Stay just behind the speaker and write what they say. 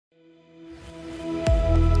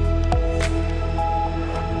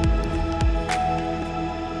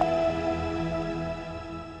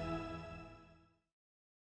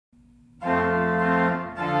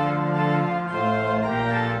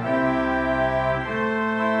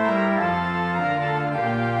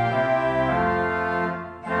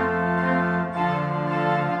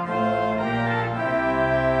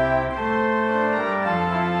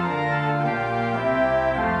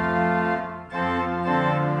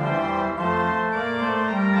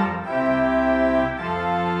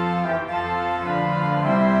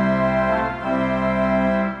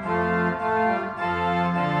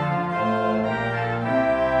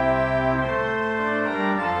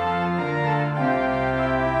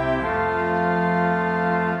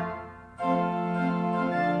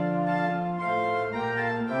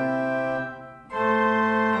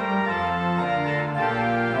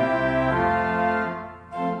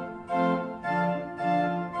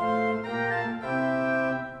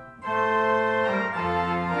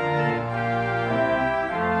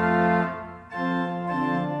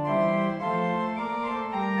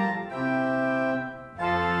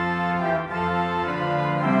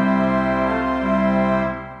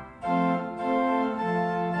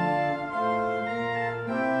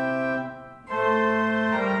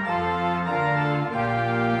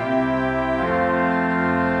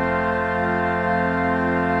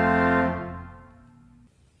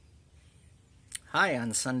Hi,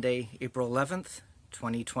 on Sunday, April 11th,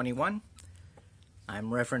 2021,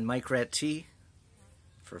 I'm Reverend Mike Rattee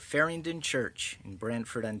for Farringdon Church in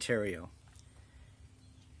Brantford, Ontario.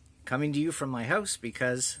 Coming to you from my house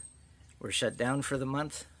because we're shut down for the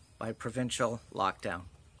month by provincial lockdown.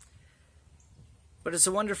 But it's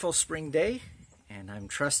a wonderful spring day, and I'm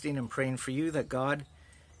trusting and praying for you that God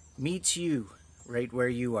meets you right where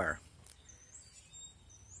you are.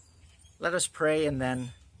 Let us pray and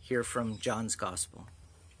then hear from John's Gospel.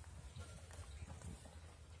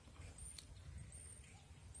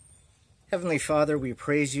 Heavenly Father, we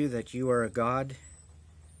praise you that you are a God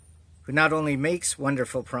who not only makes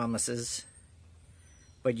wonderful promises,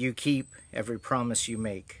 but you keep every promise you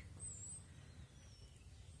make.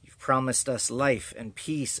 You've promised us life and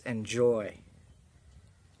peace and joy,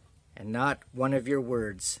 and not one of your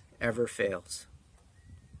words ever fails.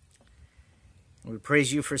 We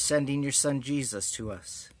praise you for sending your Son Jesus to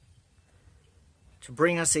us, to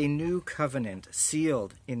bring us a new covenant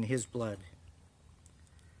sealed in his blood.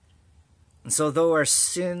 And so though our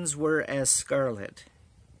sins were as scarlet,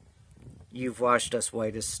 you've washed us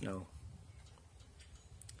white as snow.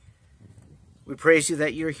 We praise you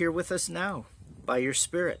that you're here with us now by your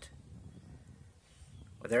Spirit.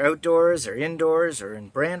 Whether outdoors or indoors or in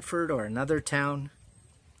Brantford or another town.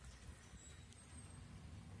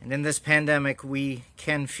 And in this pandemic, we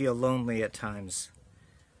can feel lonely at times.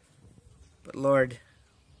 But Lord,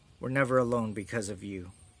 we're never alone because of you.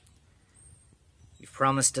 You've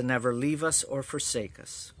promised to never leave us or forsake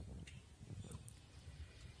us.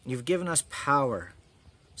 You've given us power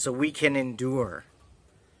so we can endure.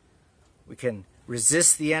 We can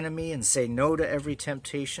resist the enemy and say no to every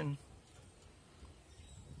temptation.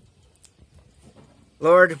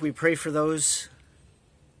 Lord, we pray for those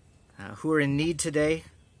who are in need today.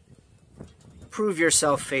 Prove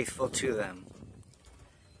yourself faithful to them.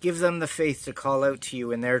 Give them the faith to call out to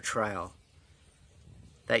you in their trial,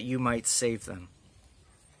 that you might save them.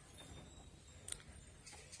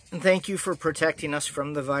 And thank you for protecting us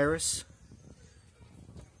from the virus.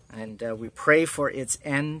 And we pray for its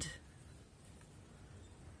end.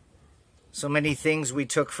 So many things we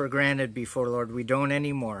took for granted before, Lord, we don't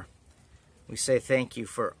anymore. We say thank you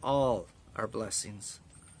for all our blessings.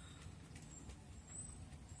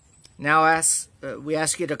 Now we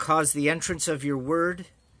ask you to cause the entrance of your word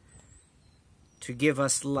to give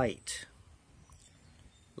us light.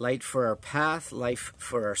 Light for our path, life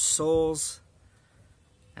for our souls,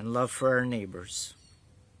 and love for our neighbors.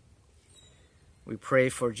 We pray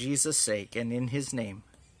for Jesus' sake and in his name.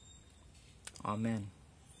 Amen.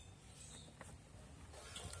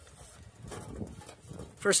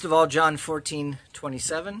 First of all, John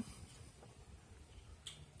 14:27.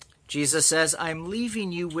 Jesus says, I'm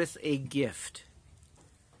leaving you with a gift,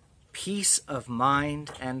 peace of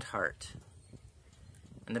mind and heart.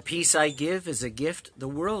 And the peace I give is a gift the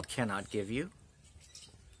world cannot give you.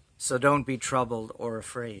 So don't be troubled or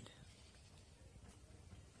afraid.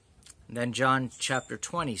 And then John chapter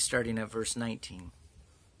 20, starting at verse 19.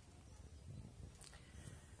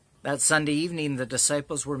 That Sunday evening, the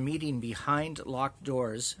disciples were meeting behind locked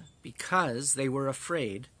doors because they were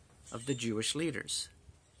afraid of the Jewish leaders.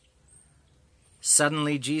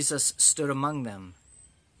 Suddenly Jesus stood among them,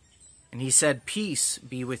 and he said, Peace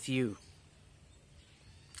be with you.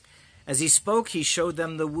 As he spoke, he showed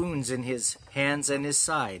them the wounds in his hands and his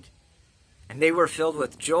side, and they were filled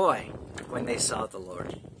with joy when they saw the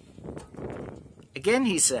Lord. Again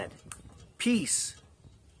he said, Peace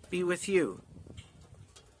be with you.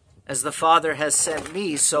 As the Father has sent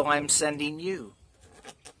me, so I'm sending you.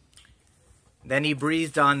 Then he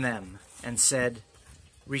breathed on them and said,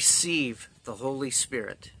 Receive the Holy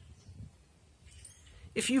Spirit.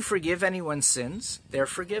 If you forgive anyone's sins, they're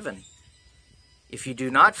forgiven. If you do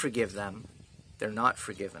not forgive them, they're not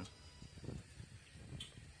forgiven.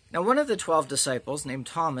 Now, one of the 12 disciples, named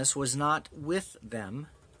Thomas, was not with them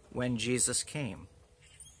when Jesus came.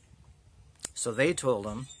 So they told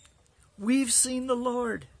him, We've seen the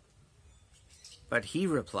Lord. But he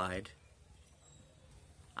replied,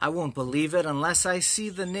 I won't believe it unless I see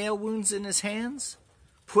the nail wounds in his hands,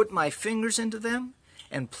 put my fingers into them,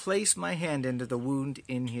 and place my hand into the wound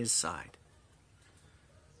in his side.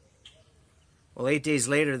 Well, 8 days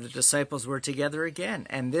later, the disciples were together again,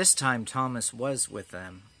 and this time Thomas was with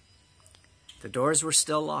them. The doors were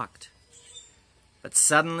still locked, but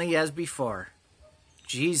suddenly, as before,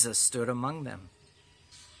 Jesus stood among them.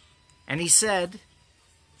 And he said,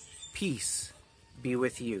 Peace be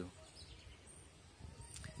with you.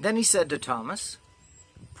 Then he said to Thomas,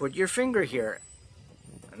 Put your finger here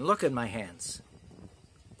and look at my hands.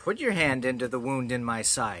 Put your hand into the wound in my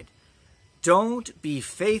side. Don't be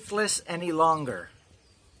faithless any longer.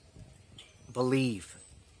 Believe.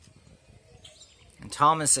 And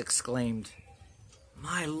Thomas exclaimed,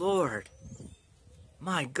 My Lord,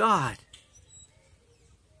 my God.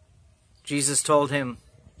 Jesus told him,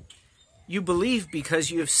 You believe because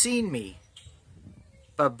you have seen me,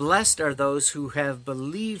 but blessed are those who have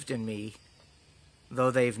believed in me, though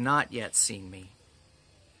they've not yet seen me.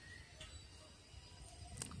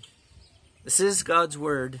 This is God's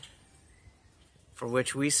word, for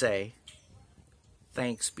which we say,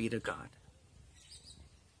 Thanks be to God.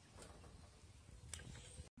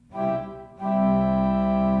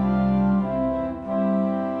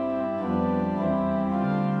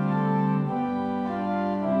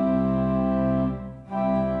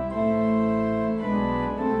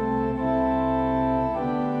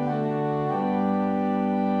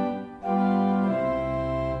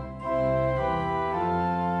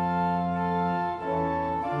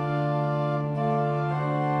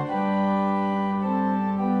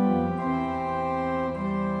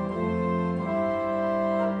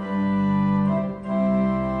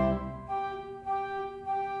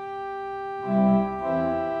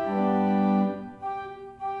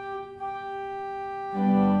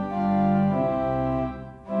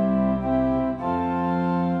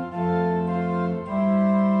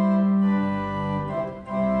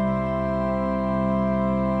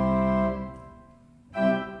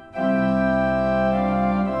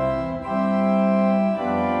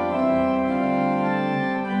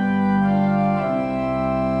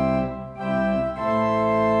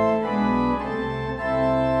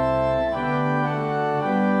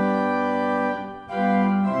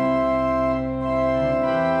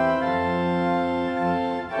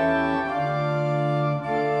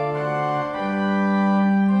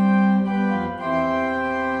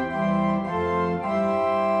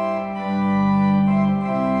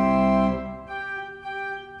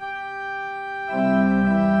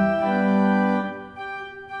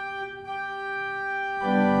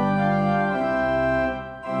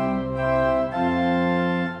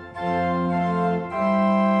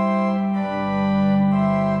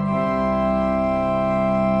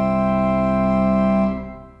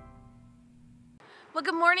 Well,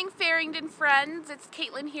 good morning, Farringdon friends. It's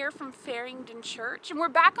Caitlin here from Farringdon Church, and we're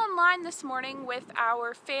back online this morning with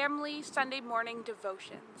our family Sunday morning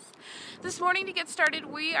devotions. This morning, to get started,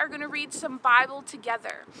 we are going to read some Bible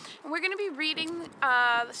together, and we're going to be reading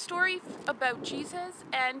the story about Jesus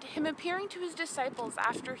and him appearing to his disciples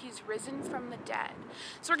after he's risen from the dead.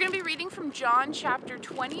 So we're going to be reading from John chapter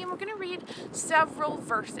 20, and we're going to read several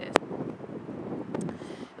verses.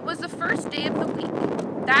 It was the first day of the week.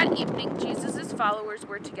 That evening, Jesus' followers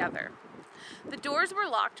were together. The doors were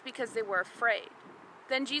locked because they were afraid.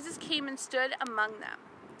 Then Jesus came and stood among them.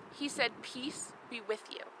 He said, "Peace be with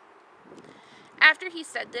you." After he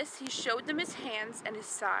said this, he showed them his hands and his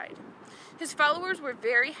side. His followers were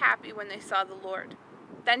very happy when they saw the Lord.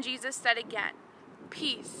 Then Jesus said again,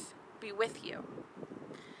 "Peace be with you.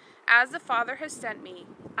 As the Father has sent me,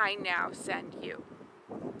 I now send you."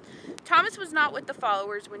 Thomas was not with the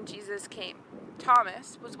followers when Jesus came.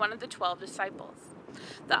 Thomas was one of the 12 disciples.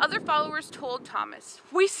 The other followers told Thomas,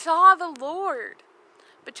 "We saw the Lord."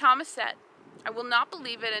 But Thomas said, "I will not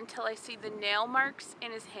believe it until I see the nail marks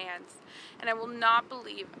in his hands, and I will not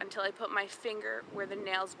believe until I put my finger where the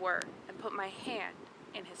nails were and put my hand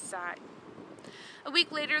in his side." A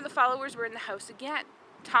week later, the followers were in the house again.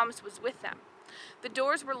 Thomas was with them. The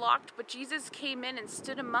doors were locked, but Jesus came in and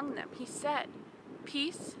stood among them. He said,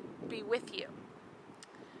 "Peace be with you."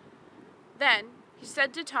 Then he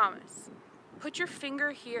said to Thomas, "Put your finger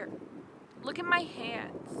here. Look at my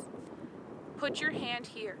hands. Put your hand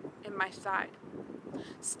here in my side.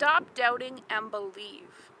 Stop doubting and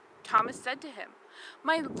believe." Thomas said to him,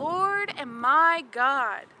 "My Lord and my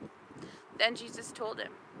God." Then Jesus told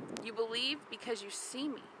him, "You believe because you see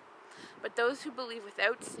me, but those who believe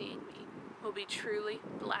without seeing me will be truly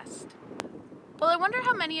blessed." Well, I wonder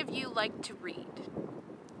how many of you like to read.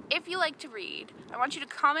 If you like to read, I want you to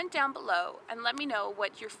comment down below and let me know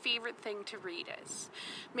what your favorite thing to read is.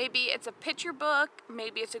 Maybe it's a picture book,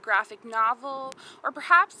 maybe it's a graphic novel, or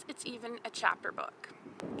perhaps it's even a chapter book.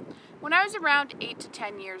 When I was around 8 to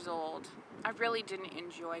 10 years old, I really didn't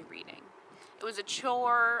enjoy reading. It was a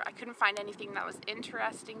chore, I couldn't find anything that was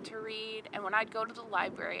interesting to read, and when I'd go to the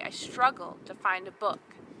library, I struggled to find a book.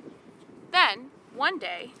 Then, one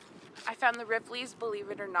day, I found the Ripley's Believe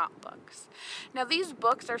It or Not books. Now, these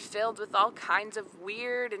books are filled with all kinds of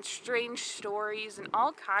weird and strange stories and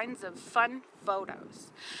all kinds of fun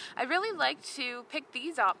photos. I really like to pick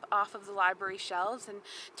these up off of the library shelves and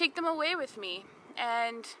take them away with me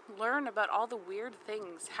and learn about all the weird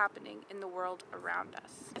things happening in the world around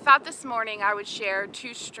us. I thought this morning I would share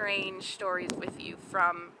two strange stories with you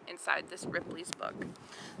from inside this Ripley's book.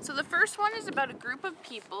 So the first one is about a group of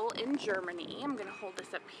people in Germany. I'm going to hold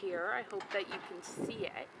this up here. I hope that you can see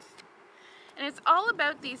it. And it's all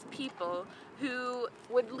about these people who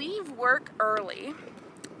would leave work early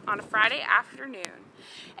on a Friday afternoon,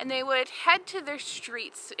 and they would head to their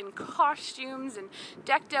streets in costumes and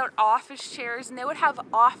decked out office chairs, and they would have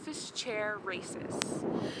office chair races.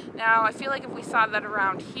 Now, I feel like if we saw that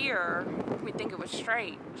around here, we'd think it was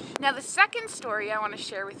strange. Now, the second story I want to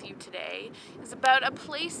share with you today is about a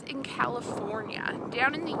place in California.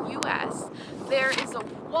 Down in the US, there is a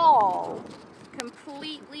wall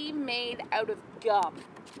completely made out of gum.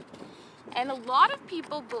 And a lot of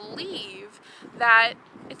people believe that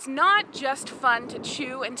it's not just fun to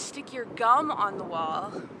chew and stick your gum on the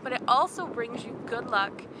wall, but it also brings you good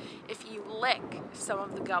luck if you lick some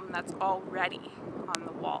of the gum that's already on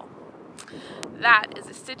the wall. That is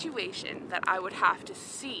a situation that I would have to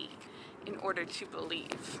see in order to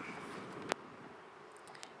believe.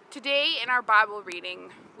 Today in our Bible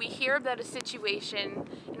reading, we hear about a situation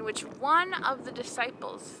in which one of the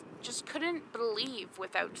disciples just couldn't believe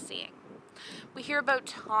without seeing. We hear about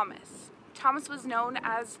Thomas. Thomas was known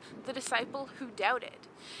as the disciple who doubted.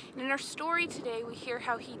 And in our story today, we hear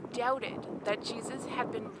how he doubted that Jesus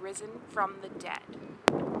had been risen from the dead.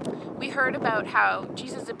 We heard about how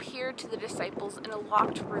Jesus appeared to the disciples in a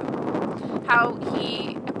locked room, how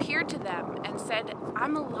he appeared to them and said,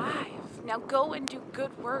 "I'm alive. Now go and do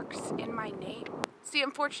good works in my name." See,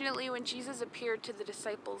 unfortunately, when Jesus appeared to the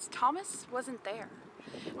disciples, Thomas wasn't there.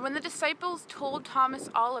 And when the disciples told Thomas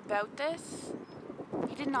all about this,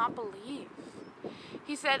 he did not believe.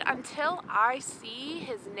 He said, "Until I see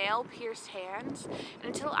his nail-pierced hands, and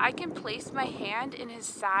until I can place my hand in his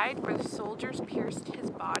side where the soldiers pierced his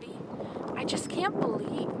body, I just can't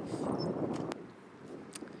believe."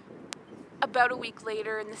 About a week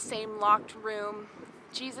later, in the same locked room,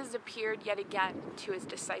 Jesus appeared yet again to his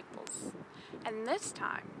disciples. And this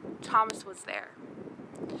time, Thomas was there.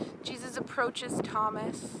 Jesus approaches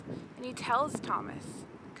Thomas, and he tells Thomas,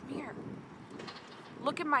 "Come here.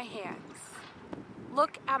 Look at my hands.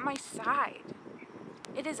 Look at my side.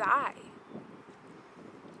 It is I."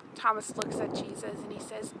 Thomas looks at Jesus and he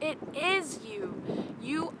says, "It is you.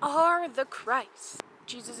 You are the Christ."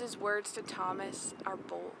 Jesus' words to Thomas are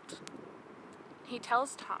bold. He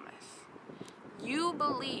tells Thomas, "You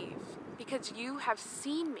believe because you have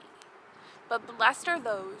seen me, but blessed are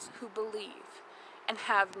those who believe and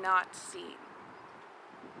have not seen."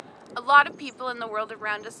 A lot of people in the world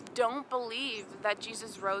around us don't believe that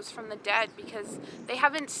Jesus rose from the dead because they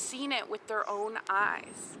haven't seen it with their own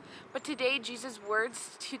eyes. But today, Jesus'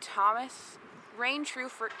 words to Thomas reign true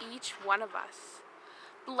for each one of us.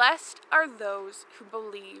 Blessed are those who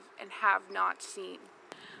believe and have not seen.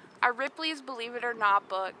 Our Ripley's Believe It or Not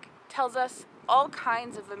book tells us all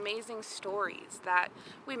kinds of amazing stories that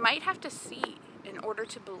we might have to see in order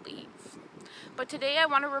to believe. But today I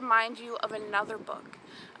want to remind you of another book,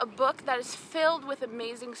 a book that is filled with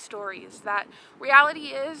amazing stories that reality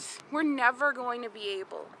is we're never going to be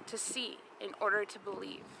able to see in order to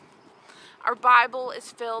believe. Our Bible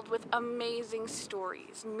is filled with amazing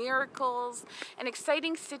stories, miracles, and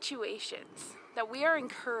exciting situations that we are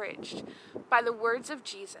encouraged by the words of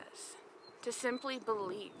Jesus to simply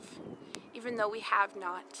believe, even though we have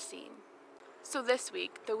not seen. So this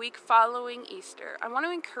week, the week following Easter, I want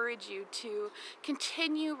to encourage you to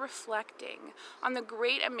continue reflecting on the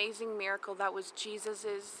great, amazing miracle that was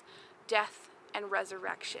Jesus' death and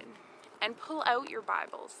resurrection. And pull out your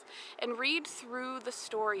Bibles and read through the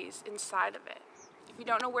stories inside of it. If you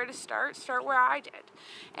don't know where to start where I did.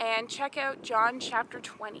 And check out John chapter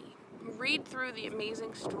 20. Read through the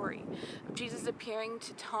amazing story of Jesus appearing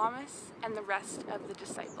to Thomas and the rest of the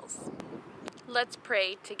disciples. Let's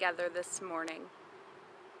pray together this morning.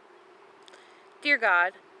 Dear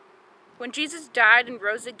God, when Jesus died and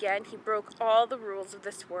rose again, he broke all the rules of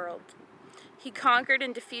this world. He conquered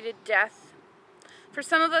and defeated death. For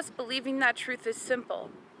some of us, believing that truth is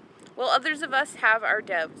simple, while others of us have our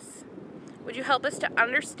doubts. Would you help us to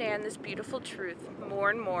understand this beautiful truth more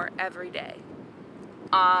and more every day?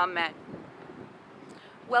 Amen.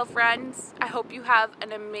 Well, friends, I hope you have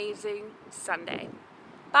an amazing Sunday.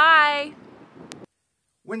 Bye.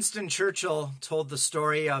 Winston Churchill told the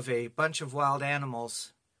story of a bunch of wild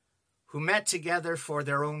animals who met together for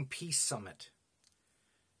their own peace summit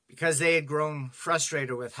because they had grown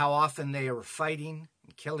frustrated with how often they were fighting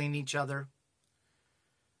and killing each other.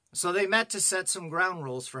 So they met to set some ground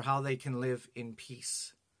rules for how they can live in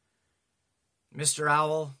peace. Mr.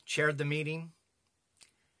 Owl chaired the meeting.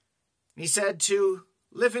 He said to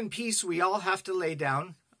live in peace, we all have to lay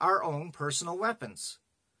down our own personal weapons.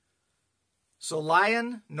 So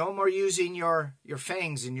lion, no more using your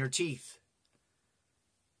fangs in your teeth.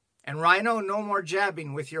 And rhino, no more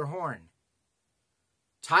jabbing with your horn.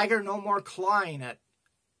 Tiger, no more clawing at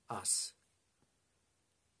us.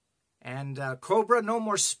 And cobra, no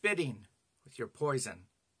more spitting with your poison.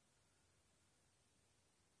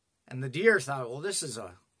 And the deer thought, well, this is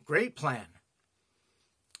a great plan.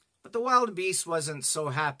 But the wild beast wasn't so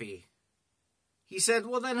happy. He said,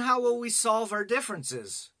 well, then how will we solve our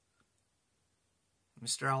differences?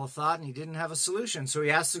 Mr. Owl thought, and he didn't have a solution. So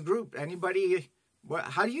he asked the group, anybody,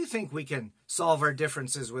 how do you think we can solve our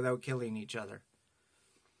differences without killing each other?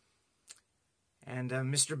 And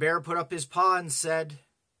Mr. Bear put up his paw and said,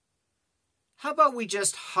 how about we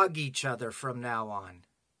just hug each other from now on?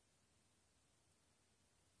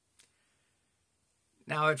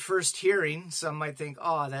 Now, at first hearing, some might think,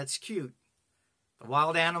 oh, that's cute. The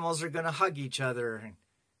wild animals are going to hug each other and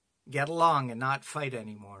get along and not fight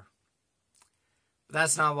anymore. But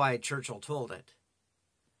that's not why Churchill told it.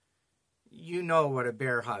 You know what a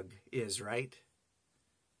bear hug is, right?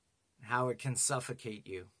 How it can suffocate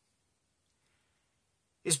you.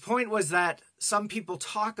 His point was that some people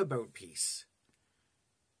talk about peace.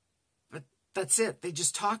 But that's it. They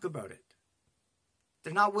just talk about it.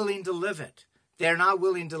 They're not willing to live it. They're not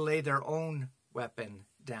willing to lay their own weapon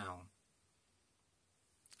down.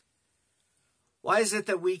 Why is it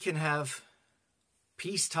that we can have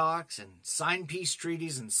peace talks and sign peace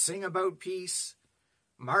treaties and sing about peace,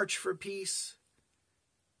 march for peace,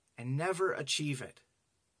 and never achieve it?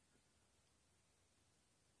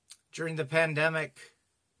 During the pandemic,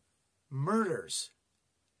 murders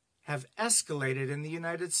have escalated in the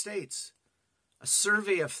United States. A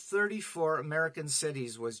survey of 34 American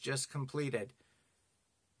cities was just completed,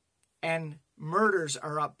 and murders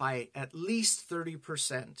are up by at least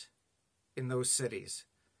 30% in those cities.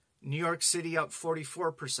 New York City up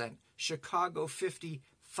 44%, Chicago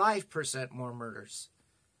 55% more murders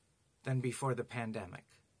than before the pandemic.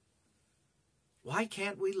 Why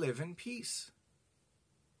can't we live in peace?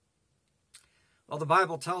 Well, the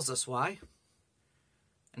Bible tells us why,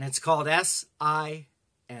 and it's called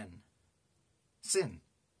S-I-N, sin.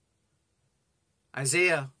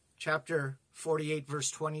 Isaiah chapter 48,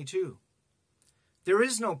 verse 22. There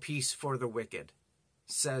is no peace for the wicked,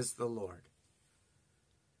 says the Lord.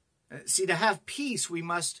 See, to have peace, we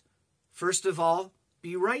must, first of all,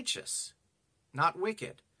 be righteous, not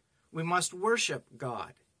wicked. We must worship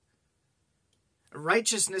God.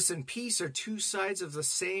 Righteousness and peace are two sides of the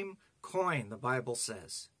same coin, the Bible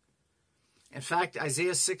says. In fact,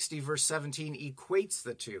 Isaiah 60, verse 17 equates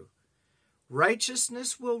the two.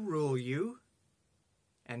 Righteousness will rule you,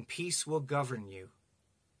 and peace will govern you.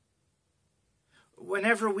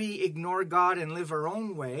 Whenever we ignore God and live our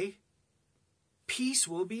own way, peace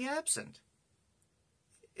will be absent.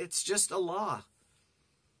 It's just a law.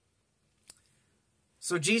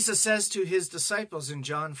 So Jesus says to his disciples in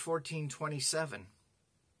John 14:27,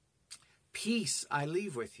 peace I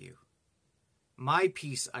leave with you. My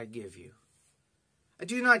peace I give you. I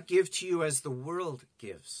do not give to you as the world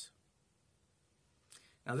gives.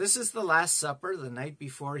 Now this is the Last Supper, the night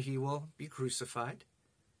before he will be crucified.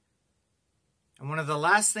 And one of the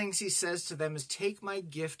last things he says to them is, take my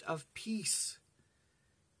gift of peace.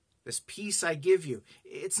 This peace I give you.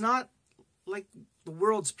 It's not like the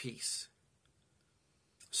world's peace.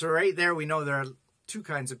 So right there we know there are two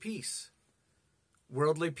kinds of peace.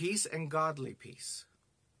 Worldly peace and godly peace.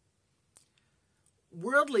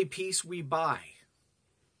 Worldly peace we buy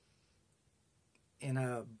in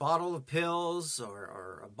a bottle of pills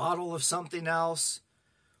or a bottle of something else,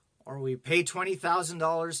 or we pay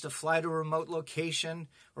 $20,000 to fly to a remote location,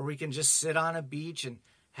 or we can just sit on a beach and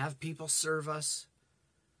have people serve us,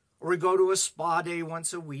 or we go to a spa day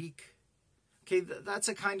once a week. Okay, that's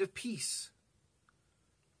a kind of peace.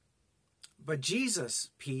 But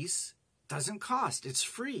Jesus' peace doesn't cost. It's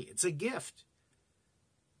free. It's a gift.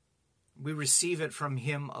 We receive it from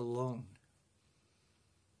him alone.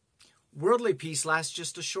 Worldly peace lasts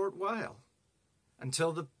just a short while,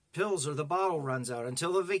 until the pills or the bottle runs out,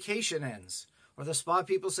 until the vacation ends, or the spa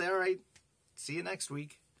people say, all right, see you next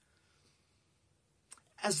week.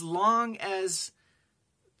 As long as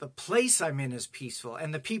the place I'm in is peaceful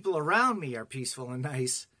and the people around me are peaceful and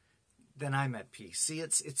nice, then I'm at peace. See,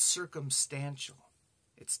 it's circumstantial.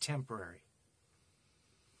 It's temporary.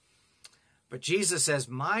 But Jesus says,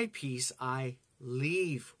 my peace I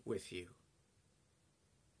leave with you.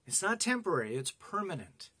 It's not temporary, it's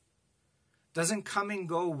permanent. Doesn't come and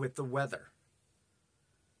go with the weather.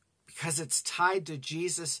 Because it's tied to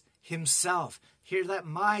Jesus himself. Hear that?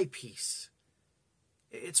 My peace.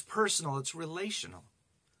 It's personal. It's relational.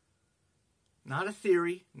 Not a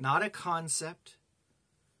theory, not a concept.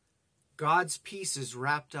 God's peace is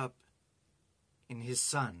wrapped up in his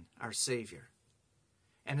Son, our Savior.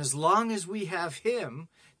 And as long as we have him,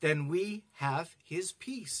 then we have his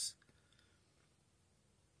peace.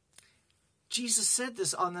 Jesus said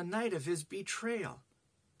this on the night of his betrayal,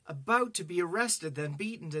 about to be arrested, then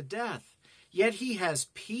beaten to death. Yet he has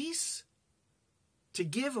peace to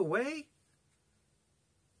give away.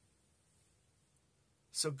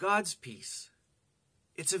 So God's peace,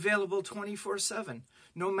 it's available 24/7,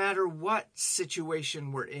 no matter what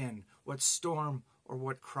situation we're in, what storm or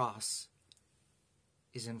what cross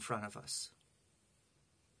is in front of us.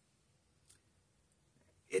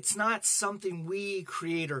 It's not something we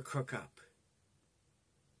create or cook up.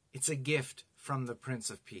 It's a gift from the Prince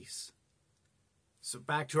of Peace. So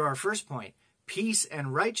back to our first point, peace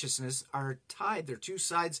and righteousness are tied. They're two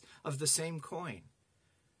sides of the same coin.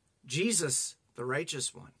 Jesus, the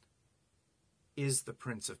righteous one, is the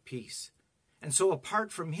Prince of Peace. And so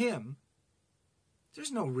apart from him,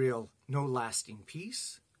 there's no lasting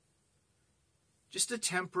peace. Just a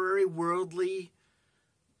temporary, worldly,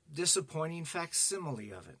 disappointing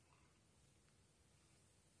facsimile of it.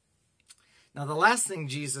 Now, the last thing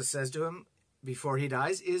Jesus says to him before he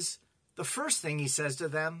dies is the first thing he says to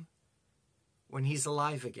them when he's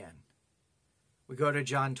alive again. We go to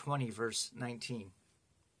John 20, verse 19.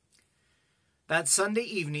 That Sunday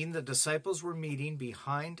evening, the disciples were meeting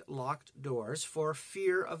behind locked doors for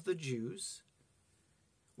fear of the Jews,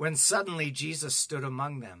 when suddenly Jesus stood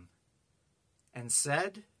among them and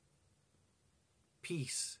said,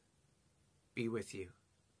 "Peace be with you."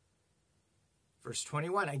 Verse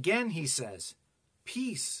 21, again he says,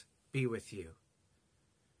 "Peace be with you."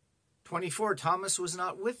 24, Thomas was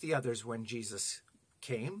not with the others when Jesus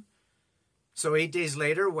came. So 8 days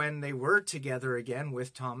later, when they were together again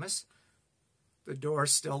with Thomas, the door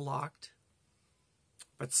still locked.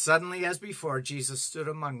 But suddenly, as before, Jesus stood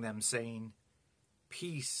among them, saying,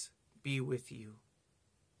 "Peace be with you."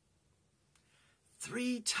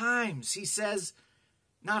 3 times he says,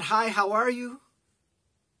 not "Hi, how are you?"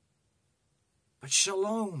 but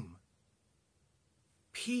 "Shalom."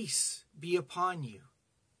 Peace be upon you.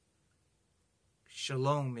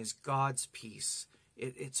 Shalom is God's peace.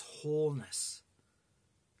 It's wholeness.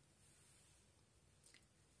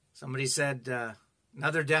 Somebody said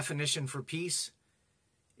another definition for peace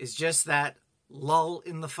is just that lull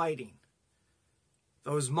in the fighting.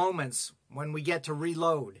 Those moments when we get to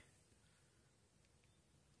reload.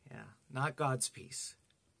 Yeah, not God's peace.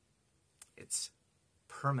 It's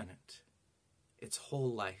permanent. It's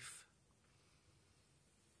whole life.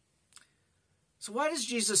 So why does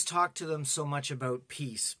Jesus talk to them so much about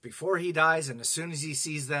peace before he dies and as soon as he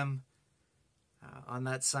sees them on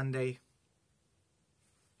that Sunday?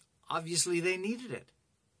 Obviously, they needed it.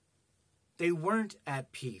 They weren't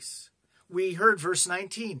at peace. We heard verse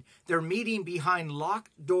 19. They're meeting behind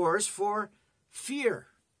locked doors for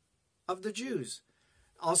fear of the Jews.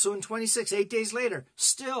 Also in 26, 8 days later,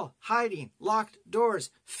 still hiding, locked doors,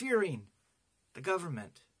 fearing the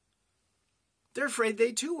government. They're afraid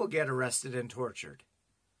they too will get arrested and tortured.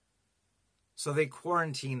 So they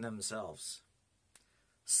quarantine themselves.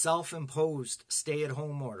 Self-imposed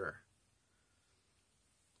stay-at-home order.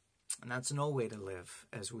 And that's no way to live,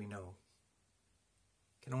 as we know.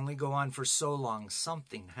 It can only go on for so long.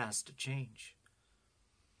 Something has to change.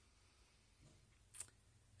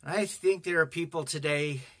 And I think there are people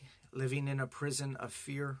today living in a prison of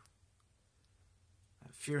fear.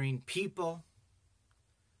 Fearing people.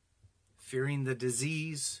 Fearing the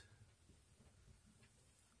disease.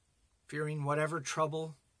 Fearing whatever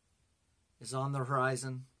trouble is on the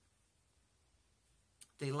horizon.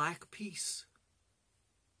 They lack peace.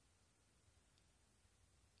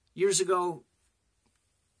 Years ago,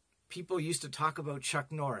 people used to talk about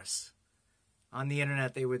Chuck Norris. On the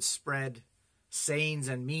internet, they would spread sayings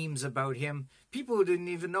and memes about him. People who didn't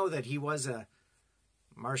even know that he was a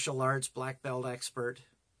martial arts black belt expert.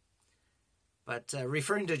 But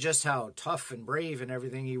referring to just how tough and brave and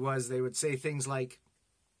everything he was, they would say things like,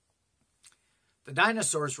 the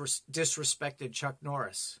dinosaurs disrespected Chuck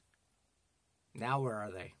Norris. Now where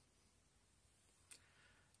are they?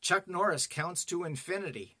 Chuck Norris counts to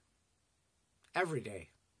infinity every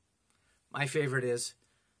day. My favorite is,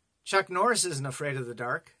 Chuck Norris isn't afraid of the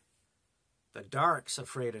dark. The dark's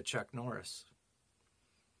afraid of Chuck Norris.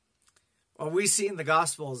 Well, we see in the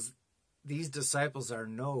Gospels, these disciples are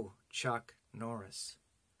no Chuck Norris.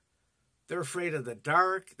 They're afraid of the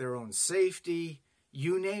dark, their own safety,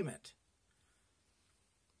 you name it.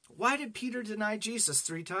 Why did Peter deny Jesus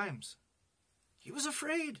 3 times? He was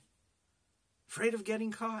afraid of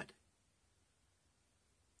getting caught.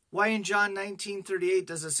 Why in John 19:38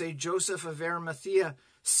 does it say Joseph of Arimathea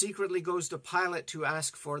secretly goes to Pilate to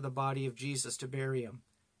ask for the body of Jesus to bury him?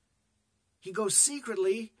 He goes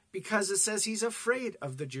secretly because it says he's afraid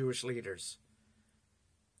of the Jewish leaders.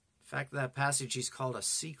 In fact, that passage he's called a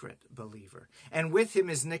secret believer. And with him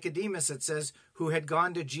is Nicodemus, it says, who had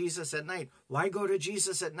gone to Jesus at night. Why go to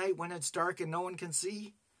Jesus at night when it's dark and no one can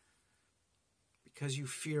see? Because you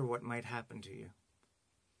fear what might happen to you.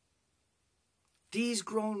 These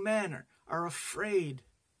grown men are afraid.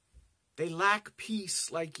 They lack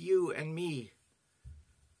peace like you and me.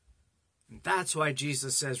 And that's why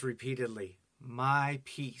Jesus says repeatedly, my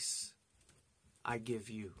peace I give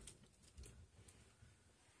you.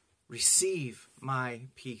 Receive my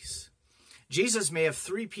peace. Jesus may have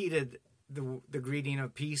three-peated the greeting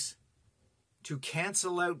of peace to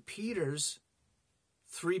cancel out Peter's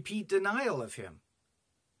three-peat denial of him.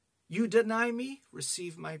 You deny me,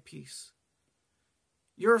 receive my peace.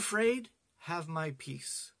 You're afraid, have my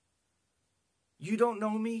peace. You don't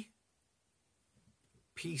know me,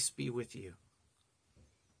 peace be with you.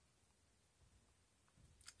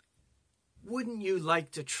 Wouldn't you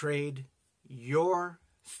like to trade your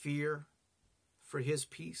fear for his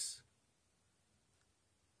peace?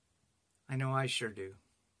 I know I sure do.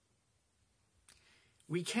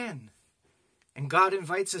 We can. And God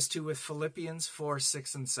invites us to with Philippians 4,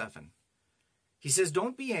 6, and 7. He says,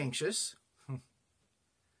 don't be anxious.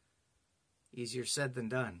 Easier said than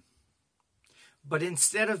done. But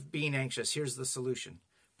instead of being anxious, here's the solution.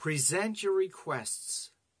 Present your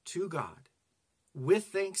requests to God with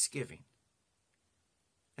thanksgiving.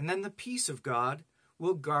 And then the peace of God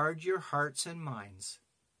will guard your hearts and minds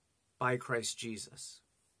by Christ Jesus.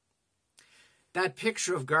 That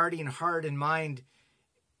picture of guarding heart and mind,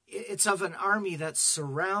 it's of an army that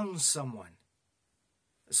surrounds someone.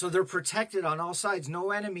 So they're protected on all sides.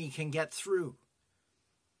 No enemy can get through.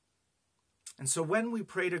 And so when we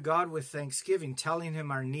pray to God with thanksgiving, telling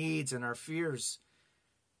him our needs and our fears,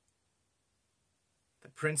 the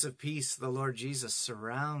Prince of Peace, the Lord Jesus,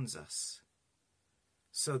 surrounds us.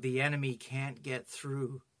 So the enemy can't get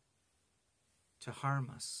through to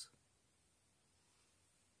harm us.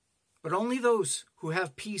 But only those who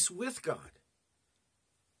have peace with God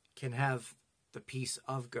can have the peace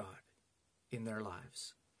of God in their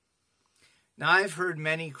lives. Now, I've heard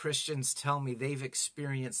many Christians tell me they've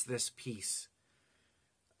experienced this peace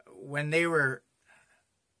when they were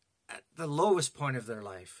at the lowest point of their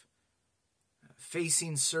life,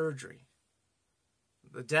 facing surgery,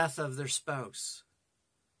 the death of their spouse,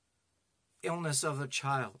 illness of a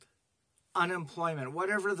child, unemployment,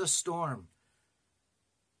 whatever the storm.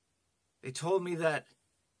 They told me that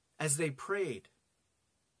as they prayed,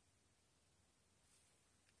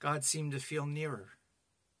 God seemed to feel nearer.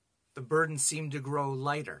 The burden seemed to grow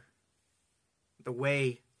lighter. The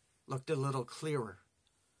way looked a little clearer.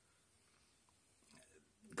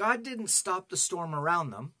 God didn't stop the storm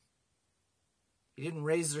around them. He didn't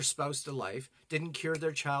raise their spouse to life, didn't cure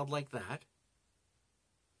their child like that.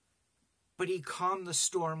 But he calmed the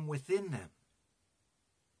storm within them.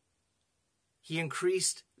 He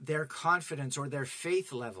increased their confidence or their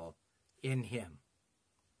faith level in him.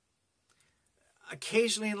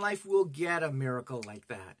 Occasionally in life we'll get a miracle like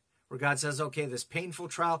that, where God says, okay, this painful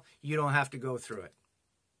trial, you don't have to go through it.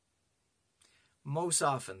 Most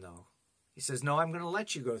often, though, he says, no, I'm going to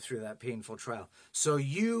let you go through that painful trial so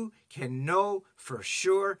you can know for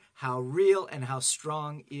sure how real and how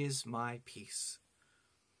strong is my peace.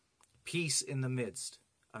 Peace in the midst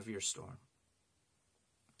of your storm.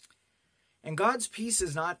 And God's peace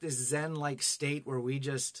is not this Zen-like state where we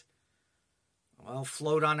just,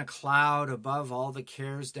 float on a cloud above all the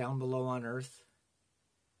cares down below on earth.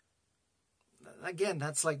 Again,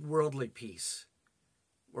 that's like worldly peace,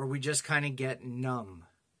 where we just kind of get numb.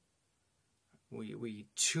 We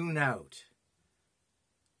tune out.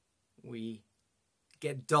 We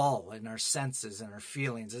get dull in our senses and our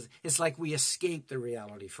feelings. It's like we escape the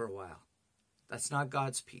reality for a while. That's not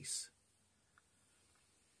God's peace.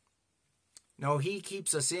 No, he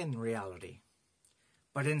keeps us in reality,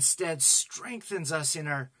 but instead strengthens us in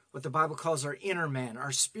our, what the Bible calls our inner man,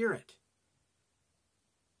 our spirit.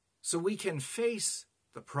 So we can face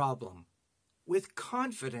the problem with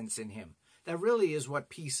confidence in him. That really is what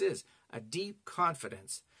peace is, a deep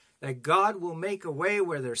confidence that God will make a way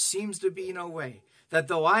where there seems to be no way. That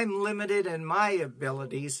though I'm limited in my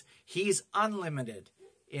abilities, he's unlimited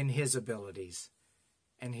in his abilities,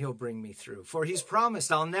 and he'll bring me through. For he's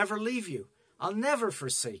promised, I'll never leave you. I'll never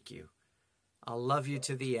forsake you. I'll love you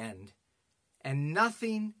to the end, and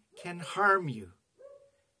nothing can harm you,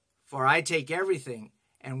 For I take everything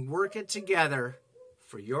and work it together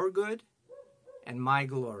for your good and my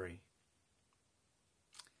glory.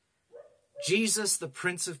 Jesus, the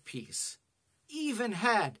Prince of Peace, even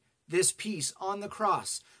had this peace on the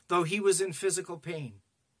cross, though he was in physical pain.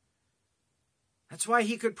 That's why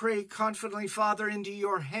he could pray confidently, Father, into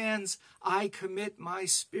your hands I commit my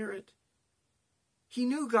spirit. He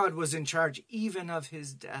knew God was in charge even of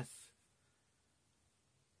his death.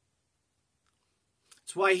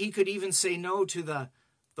 That's why he could even say no to the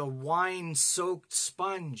wine-soaked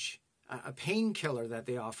sponge, a painkiller that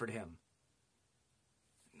they offered him.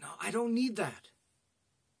 No, I don't need that.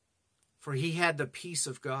 For he had the peace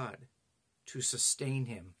of God to sustain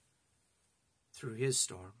him through his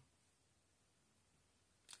storm.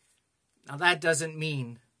 Now that doesn't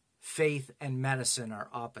mean faith and medicine are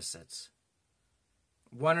opposites.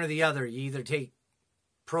 One or the other, you either take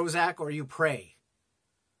Prozac or you pray.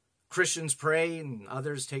 Christians pray and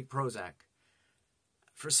others take Prozac.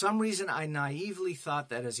 For some reason, I naively thought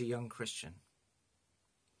that as a young Christian.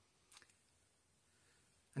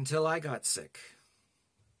 Until I got sick.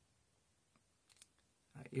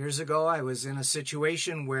 Years ago, I was in a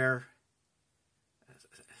situation where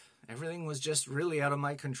everything was just really out of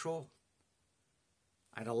my control.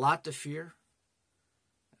 I had a lot to fear.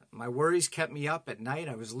 My worries kept me up at night.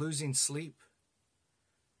 I was losing sleep.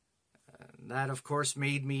 That, of course,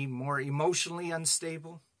 made me more emotionally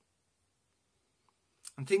unstable.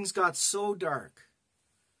 And things got so dark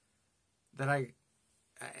that I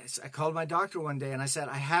called my doctor one day and I said,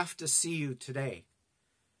 I have to see you today.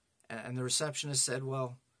 And the receptionist said,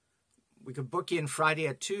 well, we could book you in Friday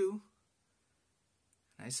at 2.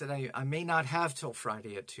 And I said, I may not have till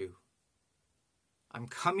Friday at 2. I'm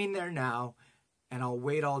coming there now, and I'll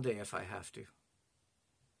wait all day if I have to.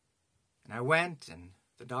 And I went, and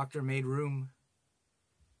the doctor made room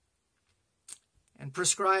and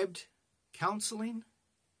prescribed counseling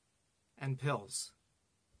and pills.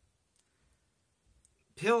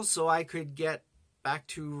 Pills so I could get back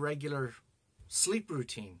to regular sleep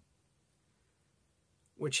routine,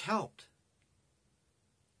 which helped.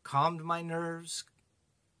 Calmed my nerves.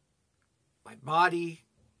 My body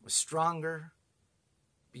was stronger.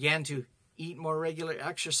 Began to eat more regular,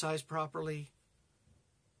 exercise properly.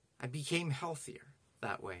 I became healthier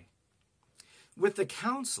that way. With the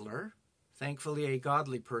counselor, thankfully a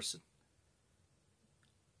godly person,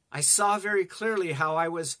 I saw very clearly how I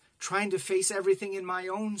was trying to face everything in my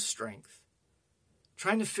own strength,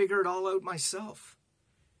 trying to figure it all out myself.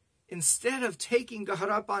 Instead of taking God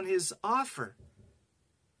up on his offer,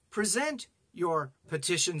 present your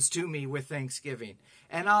petitions to me with thanksgiving,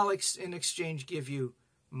 and I'll in exchange give you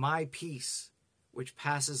my peace, which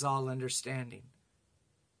passes all understanding.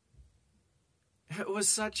 It was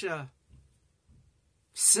such a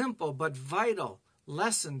simple but vital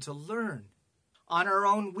lesson to learn. On our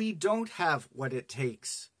own, we don't have what it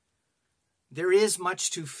takes. There is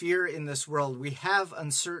much to fear in this world. We have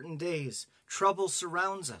uncertain days. Trouble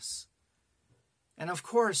surrounds us. And of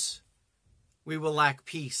course, we will lack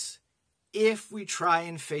peace if we try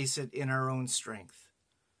and face it in our own strength.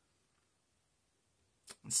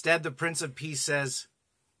 Instead, the Prince of Peace says,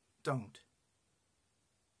 don't.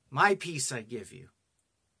 My peace I give you.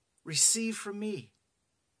 Receive from me.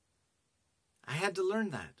 I had to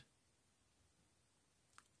learn that.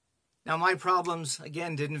 Now, my problems,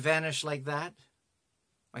 again, didn't vanish like that.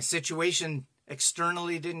 My situation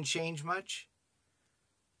externally didn't change much.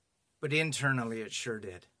 But internally, it sure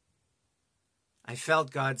did. I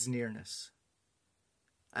felt God's nearness.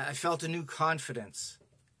 I felt a new confidence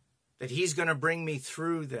that he's going to bring me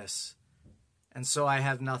through this. And so I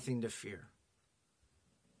have nothing to fear.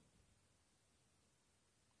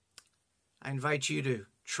 I invite you to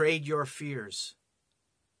trade your fears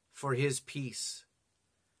for his peace.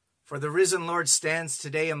 For the risen Lord stands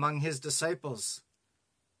today among his disciples,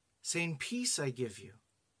 saying, peace I give you.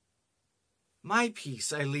 My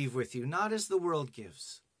peace I leave with you, not as the world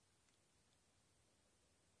gives.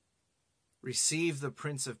 Receive the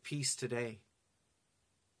Prince of Peace today.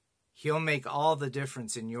 He'll make all the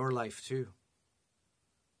difference in your life too.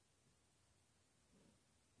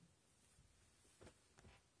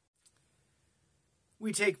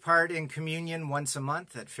 We take part in communion once a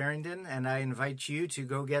month at Farringdon, and I invite you to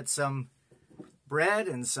go get some bread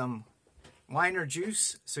and some wine or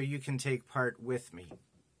juice so you can take part with me.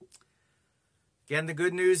 Again, the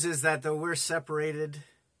good news is that though we're separated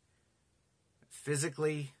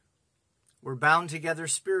physically, we're bound together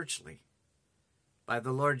spiritually by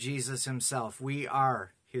the Lord Jesus himself. We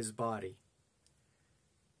are his body.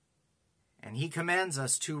 And he commands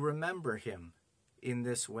us to remember him in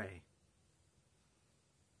this way.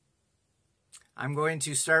 I'm going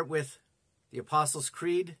to start with the Apostles'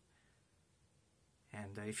 Creed,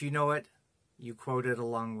 and if you know it, you quote it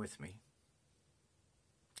along with me.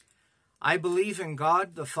 I believe in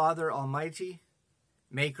God, the Father Almighty,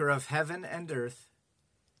 maker of heaven and earth,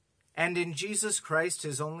 and in Jesus Christ,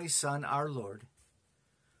 his only Son, our Lord,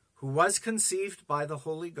 who was conceived by the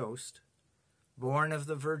Holy Ghost, born of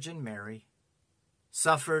the Virgin Mary,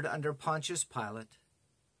 suffered under Pontius Pilate,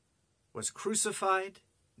 was crucified,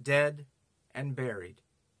 dead, and buried.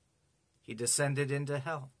 He descended into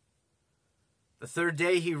hell. The third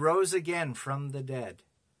day he rose again from the dead.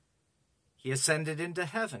 He ascended into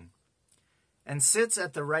heaven and sits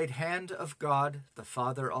at the right hand of God, the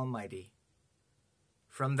Father Almighty.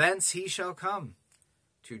 From thence he shall come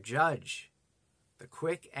to judge the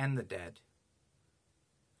quick and the dead.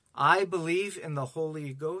 I believe in the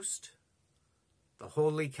Holy Ghost, the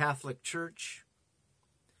Holy Catholic Church,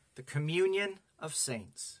 the communion of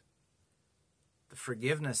saints, the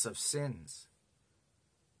forgiveness of sins,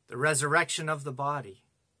 the resurrection of the body,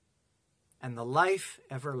 and the life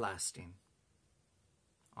everlasting.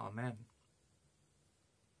 Amen.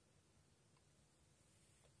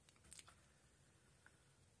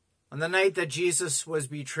 On the night that Jesus was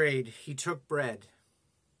betrayed, he took bread,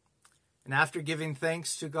 and after giving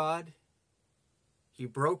thanks to God, he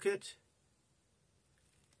broke it,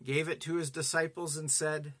 gave it to his disciples, and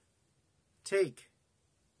said, "Take,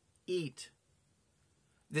 eat.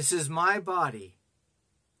 This is my body,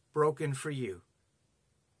 broken for you.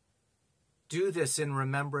 Do this in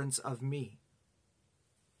remembrance of me."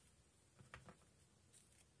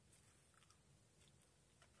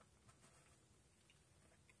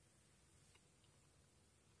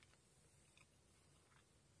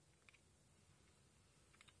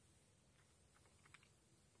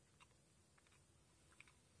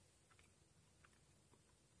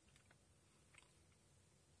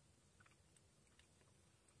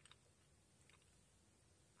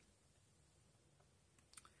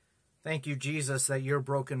 Thank you, Jesus, that your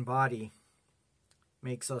broken body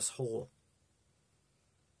makes us whole,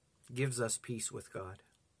 gives us peace with God.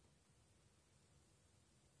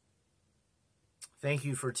 Thank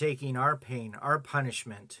you for taking our pain, our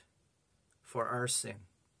punishment for our sin.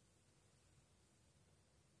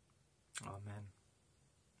 Amen.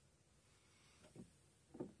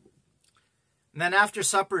 And then after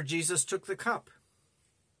supper, Jesus took the cup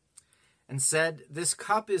and said, "This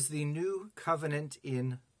cup is the new covenant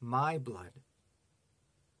in my blood,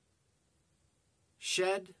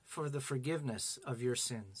 shed for the forgiveness of your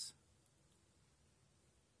sins.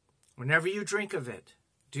 Whenever you drink of it,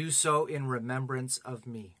 do so in remembrance of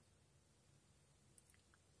me."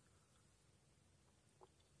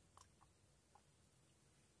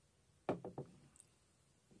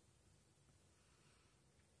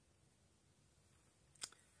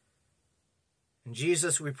 And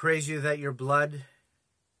Jesus, we praise you that your blood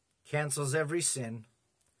cancels every sin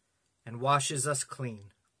and washes us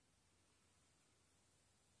clean.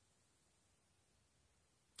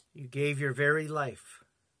 You gave your very life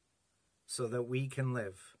so that we can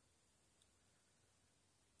live.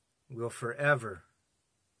 We'll forever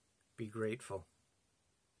be grateful.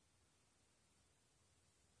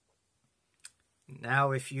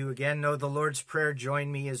 Now, if you again know the Lord's Prayer,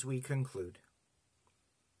 join me as we conclude.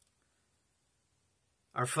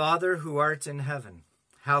 Our Father, who art in heaven,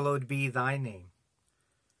 hallowed be thy name.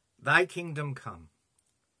 Thy kingdom come.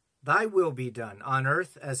 Thy will be done on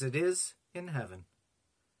earth as it is in heaven.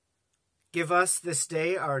 Give us this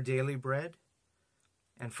day our daily bread,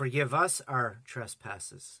 and forgive us our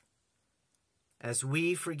trespasses, as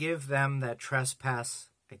we forgive them that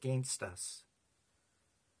trespass against us.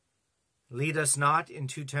 Lead us not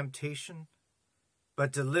into temptation,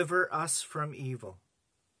 but deliver us from evil.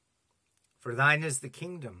 For thine is the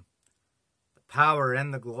kingdom, the power,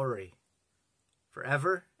 and the glory,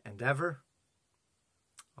 forever and ever.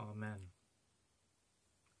 Amen.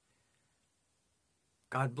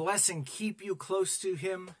 God bless and keep you close to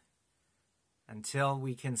him until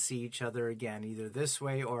we can see each other again, either this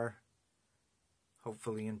way or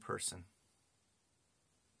hopefully in person.